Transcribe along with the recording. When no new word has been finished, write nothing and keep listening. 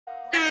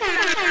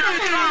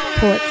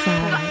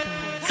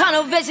Portside.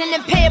 Tunnel vision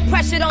and peer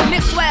pressure don't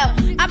mix well.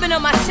 I've been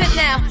on my shit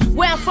now.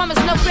 Where I'm from is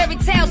no fairy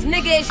tales,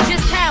 nigga, it's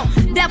just town.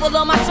 Devil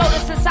on my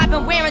shoulders since I've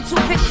been wearing 2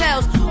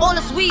 pigtails. All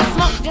this weed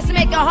smoke just to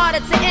make it harder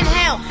to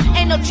inhale.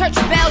 Ain't no church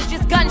bells,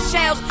 just gun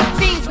shells.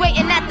 Fiends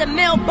waiting at the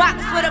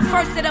mailbox for the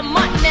first of the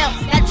month now.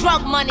 That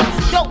drug money,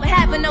 dope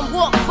having them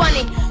walk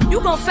funny. You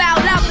gon' foul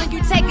out when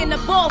you taking the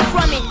ball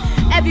from me.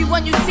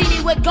 Everyone you see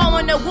me with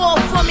going to war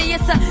for me.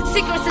 It's a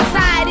secret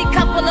society,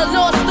 couple of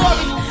law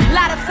stories.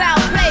 Lot of foul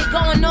play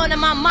going on in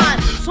my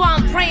mind. So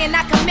I'm praying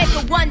I can make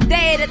it one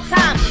day at a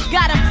time.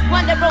 Gotta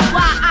wonder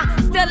why I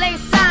still ain't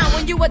signed.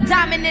 When you a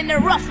diamond in the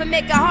rough and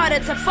make it harder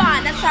to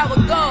find. That's how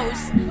it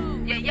goes.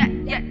 Yeah,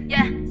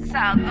 that's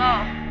how it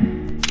goes.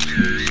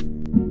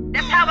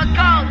 That's how it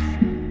goes.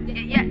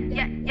 Yeah,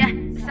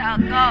 that's how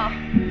it goes.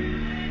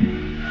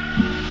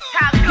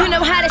 You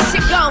know how this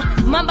shit go.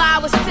 Remember I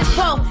was fist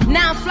pole.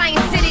 Now I'm flying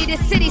city to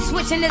city,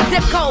 switching the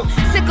zip code.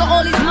 Sick of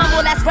all these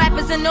mumble ass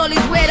rappers and all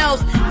these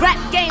weirdos. Rap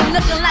game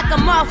looking like a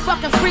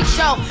motherfucking freak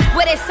show.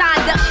 Where they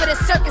signed up for the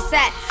circus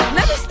at.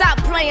 Let me stop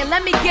playing,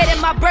 let me get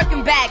in my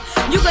Birkin bag.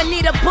 You gon'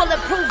 need a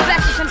bulletproof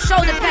vest and some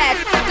shoulder pads.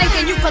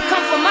 Thinking you could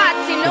come from my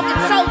team, no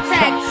toe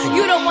tag.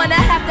 You don't wanna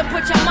have to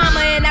put your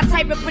mama in that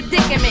type of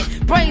predicament.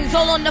 Brains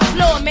all on the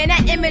floor, man,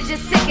 that image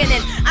is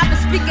sickening. I've been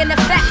speaking the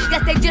facts,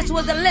 guess they just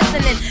wasn't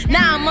listening.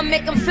 Now I'ma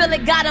make them feel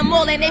it, got them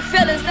all in their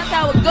feelings, that's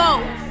how it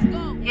goes.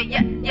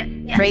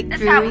 Yeah. Breakthrough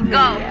that's how it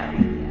goes. Radio.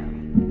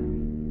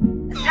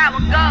 That's how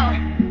it goes.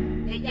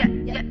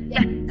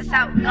 Yeah, that's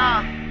how it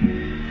goes.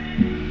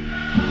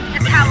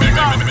 That's how it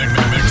goes.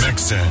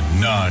 Mixing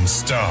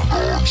non-stop.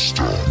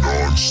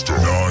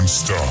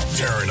 Non-stop.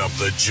 Tearing up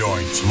the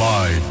joint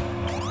live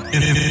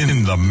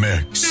in the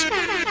mix.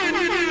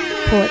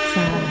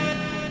 Portside.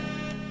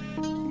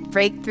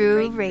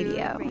 Breakthrough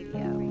Radio.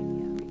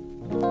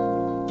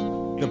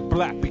 The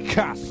Black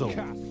Picasso.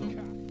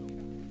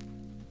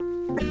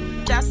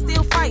 I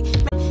still fight.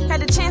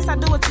 Had the chance, I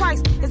do it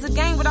twice. It's a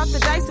game without the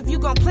dice. If you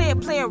gon' play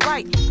it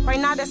right. Right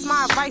now, that's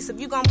my advice. If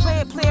you gon' play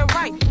it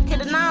right.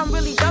 Can't deny I'm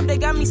really dope. They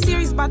got me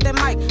serious about that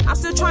mic. I'm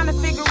still trying to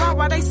figure out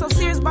why they so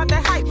serious about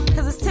that hype.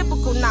 Cause it's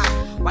typical now.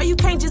 Why you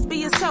can't just be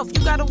yourself?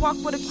 You gotta walk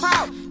with a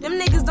crowd. Them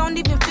niggas don't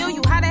even feel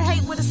you. How they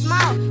hate with a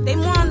smile. They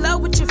more in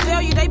love with your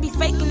failure. They be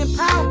faking and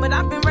proud. But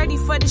I've been ready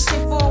for this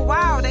shit for a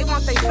while. They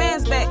want their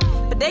fans back.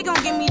 But they gon'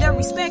 give me the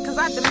respect. Cause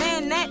I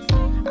demand that.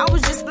 I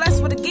was just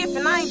blessed with a gift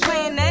and I ain't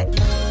playing that.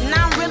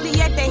 Now I'm really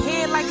at their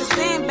head like a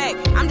stand back.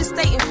 I'm just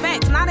stating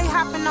facts, now they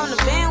hopping on the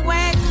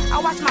bandwagon. I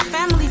watch my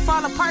family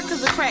fall apart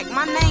cause of crack.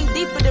 My name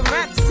deeper than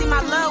rap. To see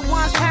my loved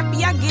ones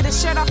happy, I get a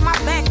shirt off my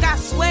back, I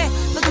swear.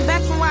 Looking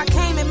back from where I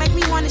came, it make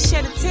me wanna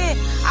shed a tear.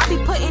 I be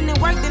putting in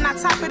work, then I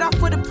top it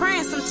off with a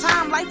prayer.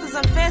 Sometimes life is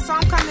unfair, so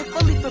I'm coming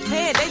fully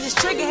prepared. They just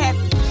trigger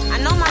happy. I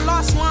know my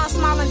lost one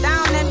smiling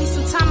down at me.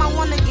 Sometimes I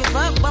wanna give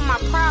up, but my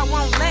pride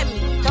won't let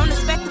me. Don't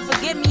expect to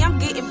forget me, I'm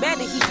getting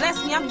better. He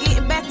blessed me, I'm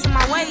getting back to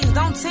my ways.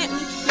 Don't tempt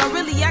me. No,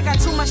 really, I got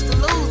too much to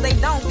lose. They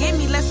don't get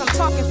me unless I'm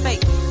talking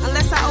fake.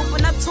 Unless I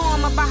open up to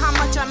them about how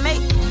much I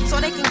make. So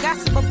they can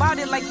gossip about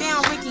it like they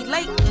on Ricky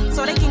Lake.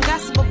 So they can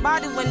gossip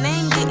about it when they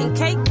ain't getting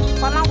cake.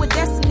 While I'm with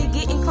destiny,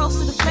 getting close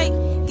to the fake.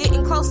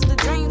 Getting close to the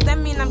dreams, that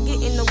mean I'm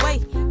getting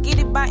away. Get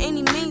it by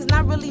any means,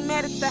 not really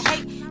mad at the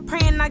hate.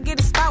 Praying I get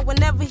a spot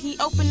whenever he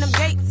open them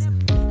gates.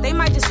 They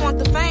might just want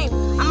the fame,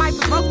 I might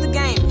provoke the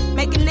game.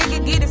 Make a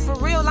nigga get it for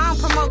real, I don't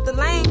promote the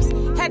lames.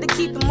 Had to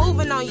keep it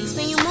moving on you,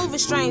 seen you moving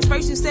strange.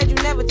 First you said you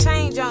never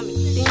change on me,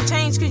 then you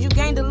changed cause you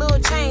gained a little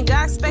change.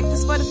 I expect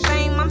this for the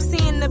fame, I'm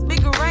seeing the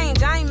bigger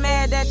range. I ain't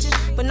mad at you,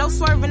 but no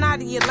swerving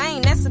out of your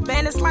lane. That's a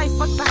bandit's life,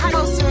 fuck the hype.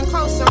 Closer and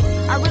closer,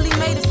 I really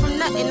made it from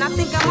nothing, I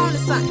think I'm on to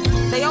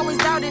something. They always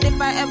doubted if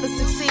I ever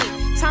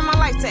succeed. Turn my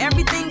life to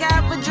everything I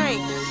ever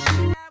dreamed.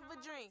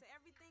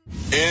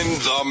 In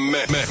the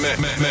mix.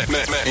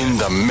 In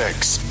the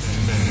mix.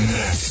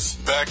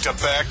 Back to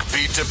back,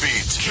 beat to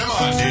beat. Come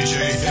on,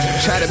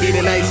 DJ. Try to be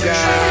the nice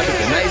guy, but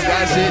the nice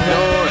guy shit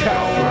don't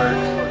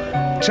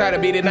work. Try to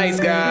be the nice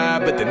guy,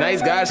 but the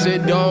nice guy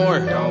shit don't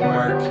work.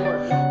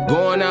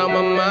 Going out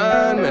my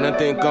mind, man, I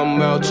think I'm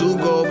about to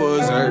go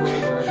berserk.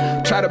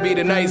 Try to be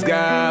the nice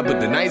guy, but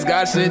the nice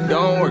guy shit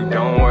don't work.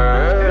 Don't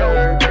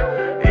work.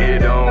 It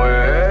don't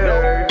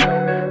work.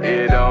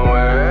 It don't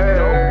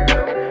work.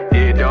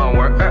 It don't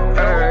work.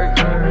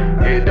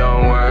 It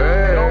don't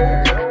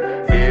work.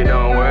 It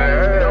don't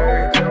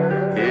work.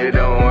 It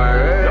don't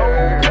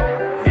work.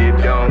 It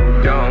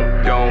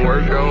don't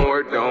work. Don't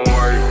work. Don't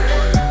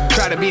work.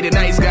 Try to be the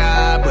nice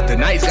guy, but the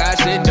nice guy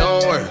shit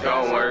don't work.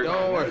 Don't work.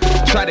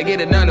 Try to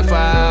get a 9 to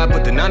 5,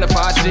 but the 9 to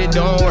 5 shit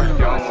don't work.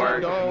 Don't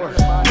work.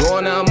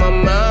 Going out my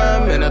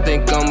mind, man, I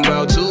think I'm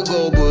about to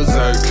go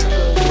berserk.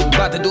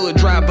 About to do a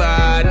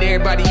drive-by, and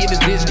everybody in this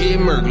bitch get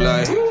murked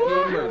like.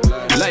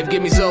 Life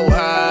get me so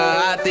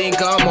high, I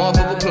think I'm off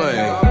of a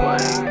plane.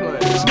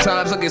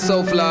 Sometimes I get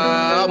so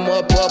fly, I'm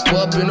up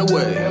in the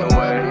way.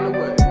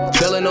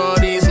 Telling all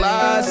these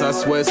lies, I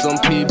swear some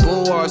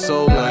people are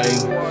so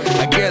lame.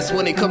 I guess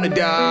when they come to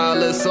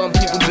dollars, some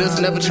people just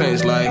never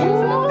change like.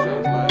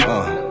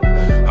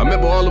 I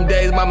remember all them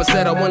days mama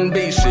said I wouldn't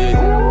be shit.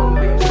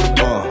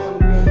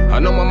 I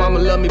know my mama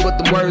love me,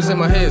 but the words in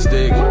my head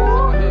stick.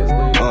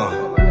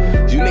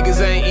 You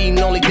niggas ain't eating,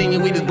 only thing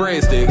you eat is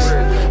breadsticks.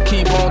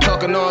 Keep on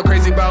talking all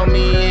crazy about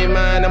me and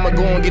mine, I'ma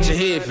go and get your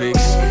head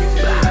fixed.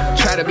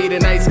 Try to be the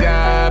nice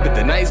guy, but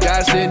the nice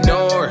guy shit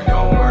don't work.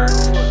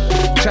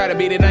 Try to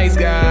be the nice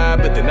guy,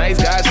 but the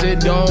nice guy shit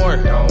don't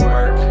work.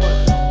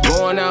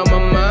 Going out my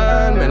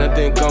mind, man, I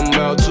think I'm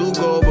about to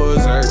go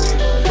berserk.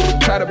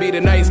 Try to be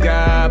the nice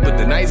guy, but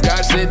the nice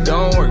guy shit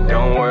don't work.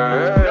 Don't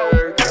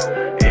work.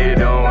 It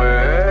don't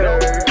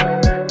work.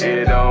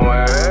 It don't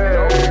work.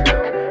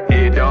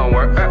 It don't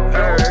work.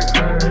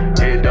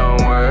 It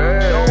don't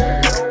work.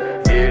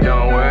 It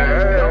don't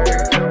work.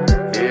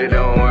 It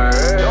don't work.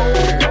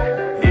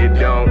 It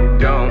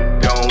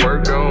don't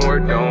work. Don't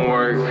work. Don't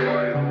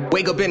work.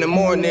 Wake up in the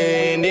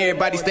morning,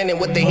 everybody standing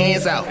with their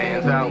hands out.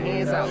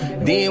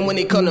 Then when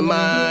they come to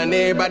mind,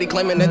 everybody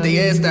claiming that they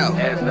assed out.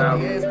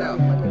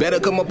 Better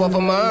come up off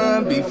of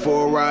mine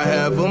before I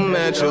have them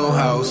at your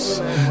house.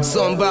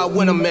 Something about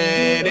when I'm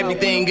mad,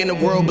 everything in the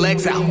world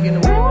blacks out.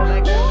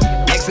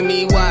 Asking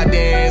me why I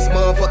dance,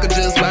 motherfucker,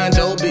 just mind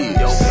your biz.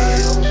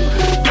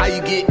 How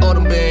you get all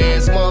them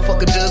bands,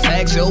 motherfucker, just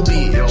ask your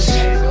bitch.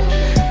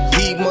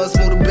 He must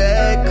move the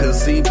bag,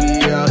 cause he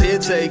be out here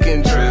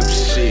taking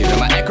trips. Shit,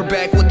 I'm an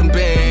acrobat with them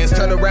bands,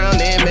 turn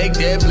around and make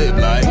that flip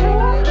like.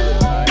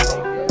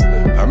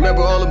 I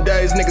remember all them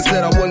days niggas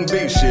said I wouldn't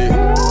be shit.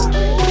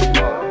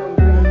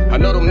 I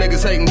know them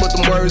niggas hating, but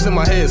them words in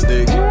my head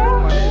stick.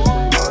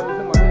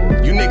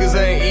 You niggas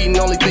ain't eating,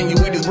 only thing you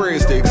eat is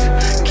breadsticks.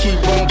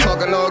 Keep on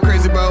talking all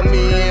crazy about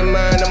me and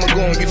mine, I'ma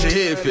go and get your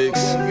head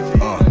fixed.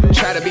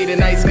 Try to be the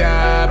nice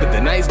guy, but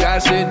the nice guy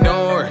shit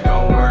don't work.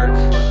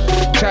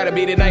 Try to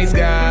be the nice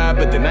guy,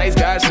 but the nice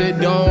guy shit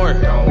don't work.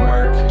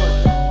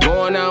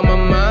 Going out my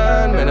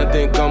mind, man, I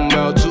think I'm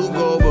about to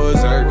go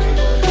berserk.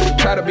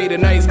 Try to be the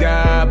nice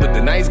guy, but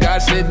the nice guy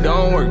shit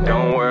don't work.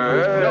 Don't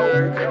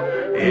work.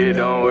 It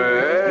don't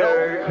work.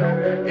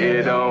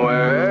 It don't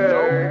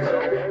work.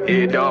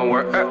 It don't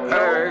work.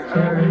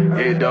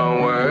 It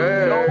don't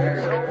work.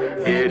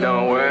 It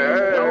don't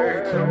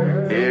work.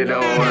 It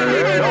don't work.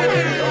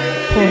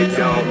 It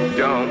don't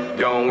work.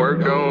 Don't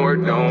work.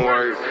 Don't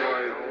work.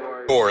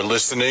 You're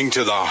listening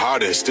to the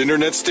hottest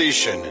internet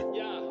station.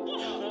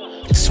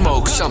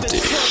 Smoke something.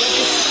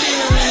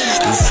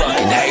 You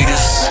fucking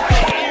haters.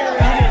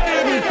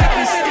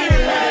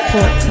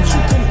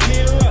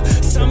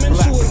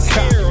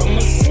 I'm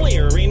a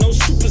slayer, ain't no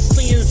super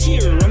saiyans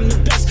here. I'm the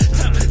best,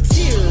 top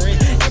tier,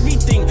 and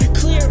everything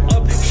clear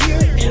up here.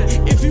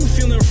 And if you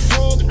feeling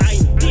frog, I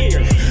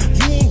dare.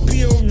 You won't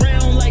be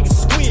around like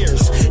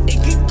squares.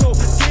 It could go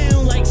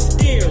down like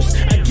stairs.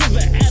 I give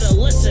an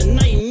adolescent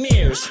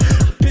nightmares.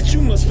 Bitch,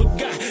 you must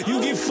forgot, you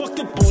get fucked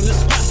up on the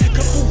spot.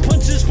 Couple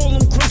punches for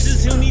them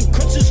crunches, he'll need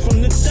crutches from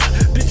the top.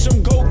 Bitch,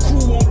 I'm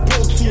Goku on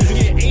Pro Tools. You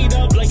get ate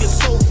up like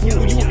it's soul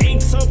food. You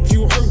ain't tough,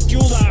 you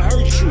Hercule, I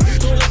hurt you.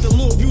 Don't let the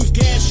little views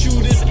gas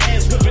shoot his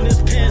ass, whipping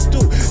his pants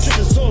through.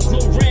 Dripping sauce, no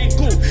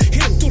ragu. Hit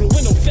him through the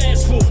window,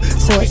 fast food.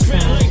 Always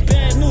ran like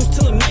bad news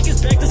till him Mike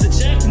is back, there's a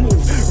jack move.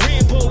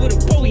 Rambo with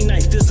a Bowie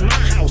knife, this my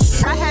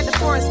house. I had the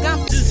Forrest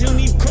Gump. He'll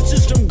need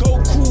crutches from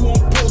Goku on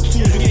Pro Tools.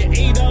 You get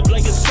ate up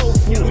like it's soul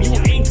food. You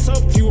ain't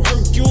tough, you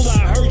Hercule,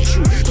 I hurt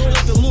you. Don't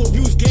let the little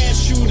views gas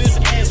shoot his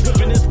ass,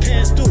 whipping his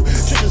pants through.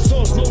 Dripping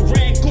sauce, no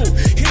ragu.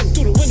 Hit him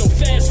through the window,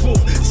 fast food.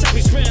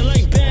 Always ran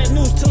like bad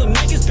news till him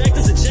Mike is back,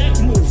 there's a jack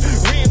move.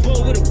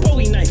 Rambo with a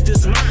Bowie knife,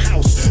 this my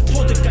house.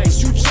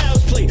 Poltergeist, you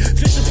child's play.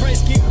 Fisher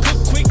Price get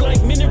cooked quick like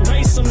minute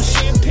rice. Some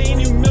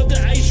champagne, you melt the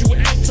ice, you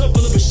act tough,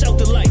 but live a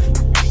shelter life.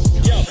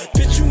 Yo,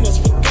 bitch, you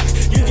must forgot,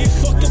 you get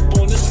fucked up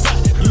on the spot.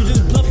 You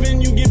just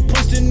bluffing, you get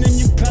punched and then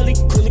you probably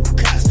call the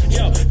cops.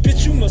 Yo,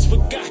 bitch, you must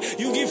forgot,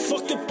 you get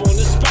fucked up on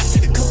the spot.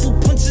 Couple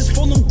punches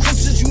for them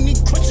crunches, you need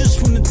crutches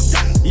from the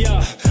top.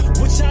 Yeah,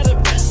 which are the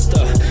best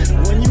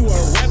when you a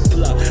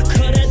rappler?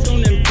 Cause that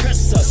don't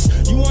impress us,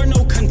 you are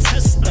no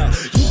contester.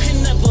 You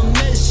can never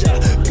measure,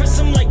 press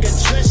them like a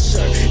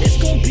treasure. It's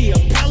gonna be a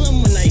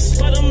problem when I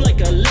spot them like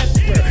a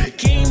leper.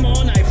 Game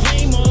on, I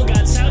flame on,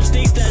 got top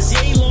stakes that's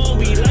yay long.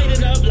 We light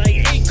it up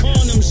like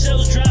acorn, them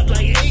shells drop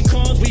like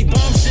acorns. We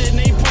bomb shit,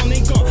 napalm,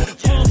 they gone.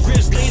 Palm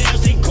grips, lay down,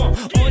 they gone.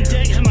 On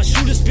deck, have my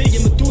shooter spit,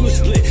 your medulla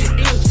split.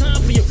 Ain't no time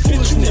for your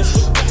foolishness.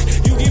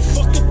 You get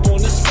fucked up on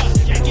the spot,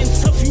 acting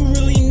tough, you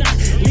really not.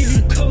 Leave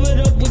you covered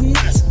up with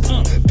knots.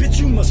 Bitch,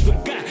 you must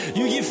forgot,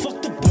 you get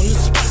fucked up on the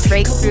spot.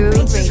 Breakthrough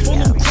Radio. For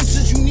them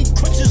crunches, you need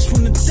crutches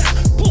from the top.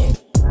 Boom.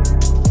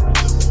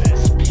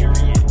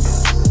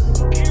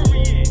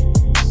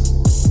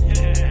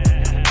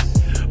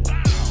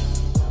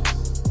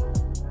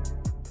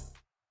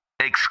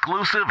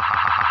 Exclusive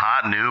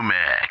hot new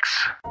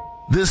mix.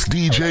 This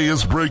DJ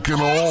is breaking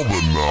all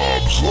the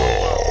knobs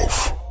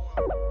off.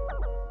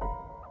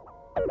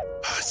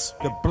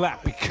 The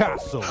Black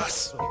Picasso.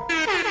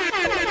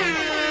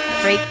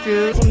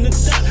 Breakthrough. From the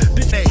top,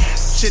 bitch. Hey,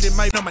 shit, it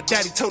might know my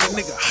daddy told a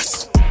nigga.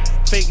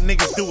 Fake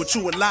niggas do what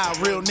you allow.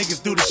 Real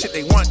niggas do the shit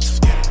they want to.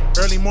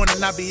 Early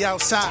morning, I be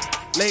outside.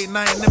 Late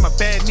night, in my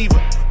bad neither.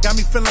 Got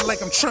me feeling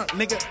like I'm Trump,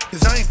 nigga,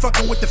 cause I ain't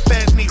fucking with the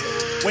fast neither.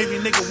 Wavy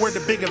nigga word the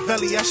bigger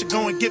belly, I should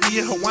go and get me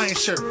a Hawaiian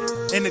shirt.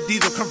 And the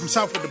diesel come from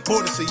south of the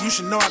border, so you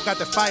should know I got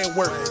the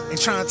firework. Ain't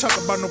trying to talk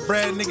about no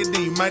bread, nigga,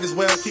 then you might as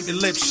well keep your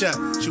lips shut.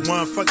 She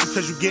wanna fuck you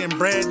cause you getting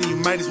bread, then you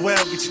might as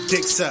well get your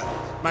dick sucked.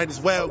 Might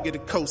as well get a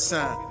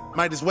cosign.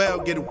 Might as well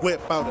get a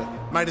whip out her.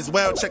 Might as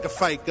well check a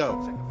fight go.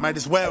 Might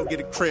as well get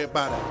a crib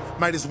out her.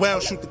 Might as well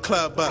shoot the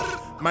club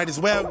up. Might as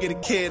well get a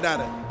kid out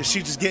her. If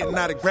she just getting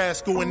out of grad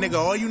school and nigga,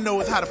 all you know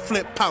is how to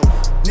flip powder.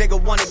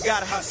 Nigga wanna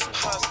gotta hustle.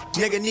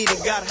 Nigga need a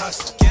gotta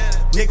hustle.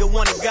 Nigga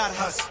wanna gotta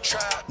hustle.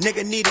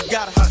 Nigga need a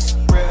gotta hustle.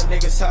 Real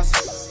niggas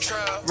hustle.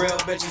 Real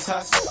bitches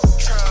hustle.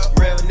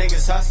 Real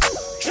niggas hustle.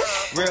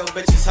 Real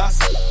bitches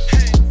hustle.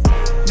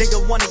 Nigga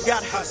wanna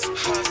gotta hustle.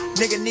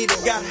 Nigga need a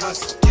gotta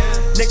hustle.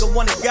 Nigga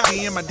wanna got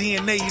me in my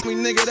DNA. Me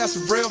nigga, that's a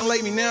real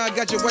late me. Now I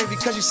got your wife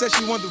because she said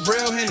she want the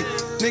real Henny.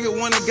 Nigga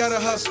wanna gotta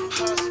hustle.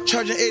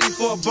 Charging 80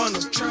 for a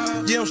bundle.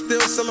 Yeah, I'm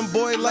still selling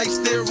boy like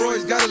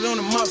steroids. Got it on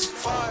the muscle.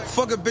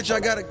 Fuck a bitch, I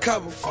got a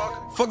couple.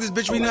 Fuck this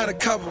bitch, we not a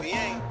couple.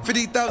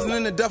 50,000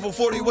 in the duffel,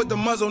 40 with the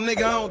muzzle.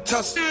 Nigga, I don't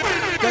tussle.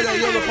 Got that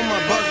yellow for my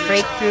buzzer.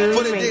 Breakthrough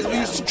For the days Radio. we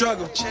used to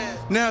struggle.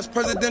 Now it's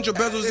presidential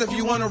bezels. If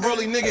you wanna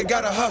rollie, nigga,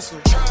 gotta hustle.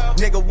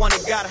 Nigga wanna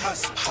gotta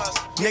hustle.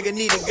 Nigga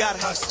need a gotta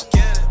hustle.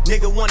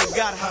 Nigga wanna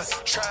gotta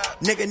hustle.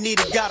 Nigga need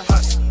a gotta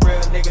hustle.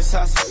 Real niggas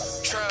hustle.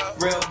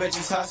 Real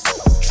bitches hustle.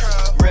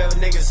 Real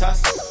niggas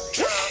hustle.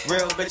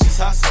 Real bitches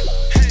hustle.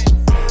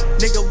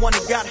 Nigga wanna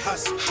gotta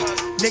hustle.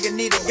 Nigga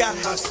need a gotta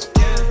hustle.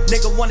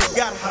 Nigga wanna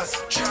gotta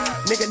hustle.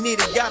 Nigga need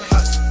a gotta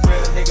hustle.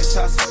 Real niggas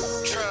hustle.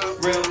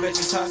 Real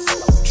bitches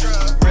hustle.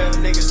 Real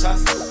niggas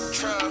hustle.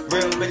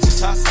 Real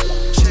bitches hustle.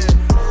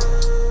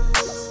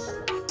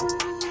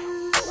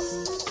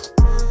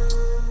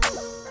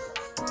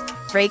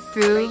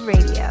 Breakthrough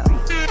Radio.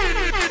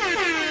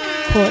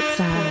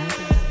 Portside.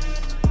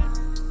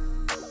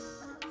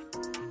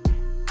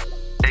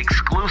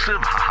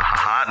 Exclusive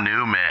hot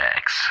new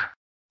mix.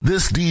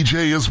 This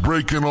DJ is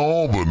breaking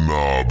all the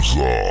knobs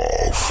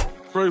off.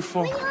 Pray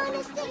for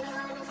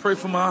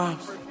my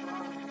eyes.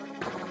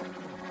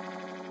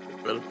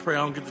 Better pray I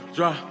don't get the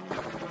drop.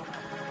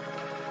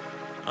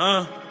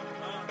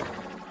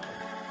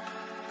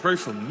 Pray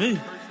for me.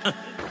 Man,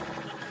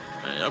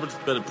 I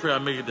just better pray I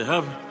make it to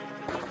heaven.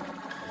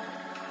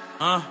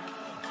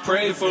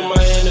 Pray for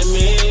my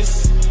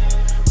enemies.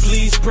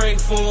 Please pray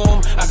for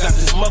them. I got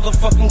this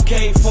motherfucking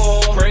K for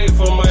them. Pray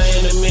for my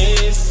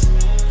enemies.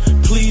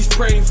 Please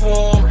pray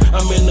for them.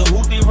 I'm in the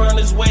hoopty run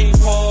this way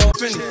for them.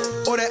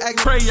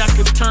 Pray I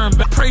can turn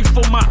back. Pray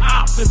for my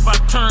op if I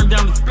turn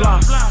down this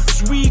block.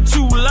 This weed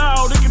too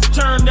loud, it can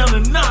turn down the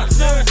knots.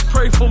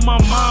 Pray for my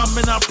mom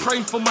and I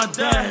pray for my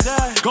dad.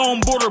 Gone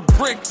board a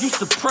brick, used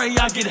to pray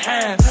I get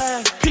half.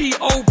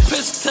 P.O.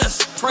 piss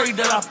test, pray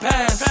that I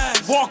pass.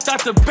 Walked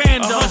out the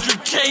band,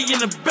 100K in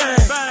the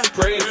bag.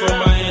 Pray for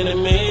my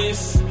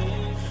enemies.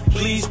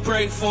 Please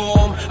pray for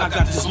them. I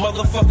got this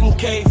motherfucking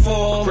K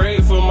for them. Pray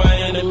for my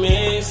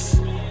enemies.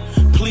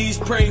 Please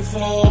pray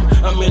for them.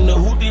 I'm in the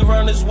hoopty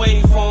run this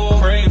way for them.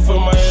 Pray for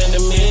my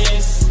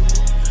enemies.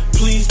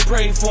 Please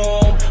pray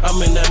for them.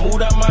 I'm in that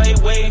mood, I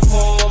might wait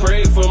for them.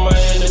 Pray for my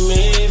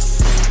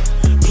enemies.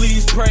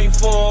 Please pray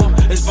for them.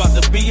 It's about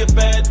to be a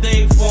bad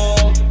day for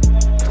them.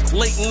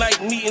 Late night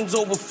meetings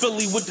over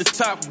Philly with the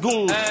top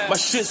goon. My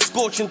shit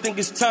scorching, think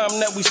it's time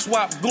that we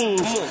swap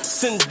goons.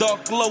 Send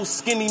dark low,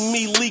 skinny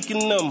me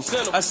leaking them.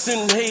 I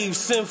send Have,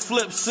 send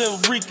Flips,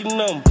 send reeking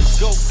them.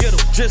 Go get 'em.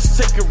 Just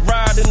take a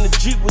ride in the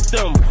Jeep with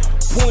them.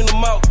 Point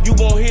them out, you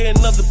won't hear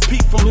another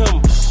peep from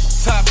him.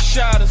 Top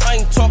shotters, I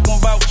ain't talking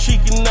about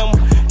cheeking them.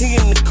 He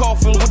in the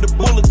coffin with a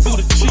bullet through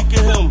the cheek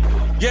of him.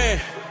 Yeah.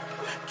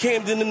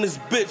 Camden in this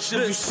bitch.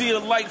 If you see a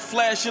light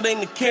flash, it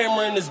ain't the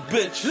camera in this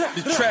bitch.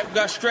 The trap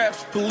got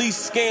straps, police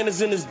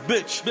scanners in this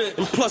bitch.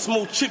 And plus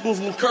more chickens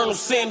than Colonel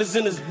Sanders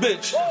in this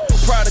bitch.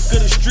 Product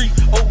of the street,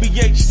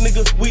 OBH,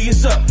 nigga, we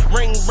is up.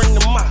 Bring the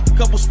mop,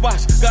 couple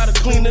spots, gotta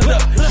clean it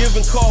up.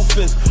 Giving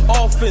coffins,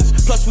 offense,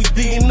 plus we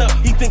D'ing up.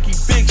 He think he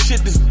big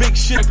shit, this big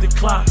shit. The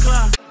clock.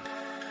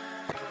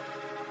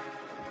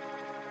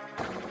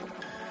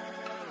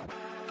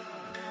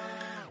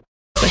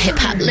 Hip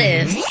hop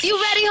lives.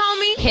 You ready,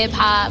 homie? Hip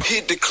hop.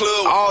 Hit the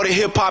club. All the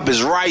hip hop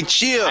is right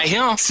here. Right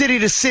here. City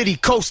to city,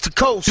 coast to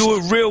coast. Do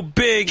it real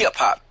big. Hip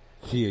hop.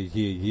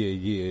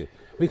 Yeah.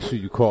 Make sure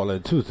you call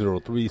in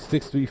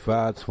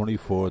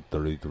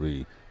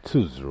 203-635-2433.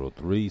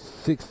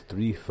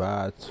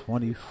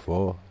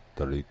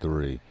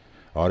 203-635-2433.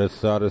 Artists,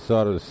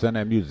 send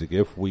that music.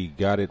 If we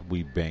got it,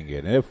 we bang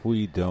it. If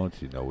we don't,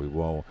 you know we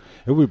won't.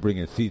 If we bring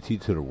in CT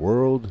to the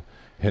world,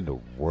 and the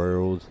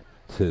world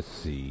to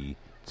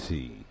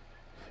CT.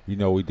 You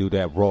know we do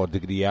that raw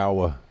diggity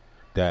hour.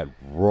 That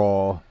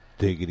raw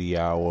diggity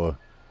hour.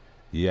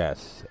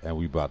 Yes, and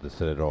we about to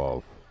set it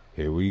off.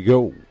 Here we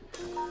go.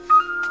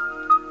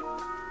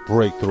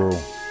 Breakthrough.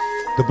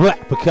 The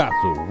Black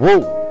Picasso.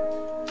 Whoa.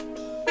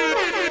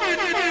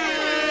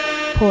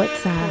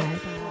 Portside.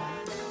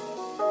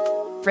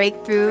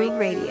 Breakthrough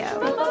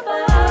Radio.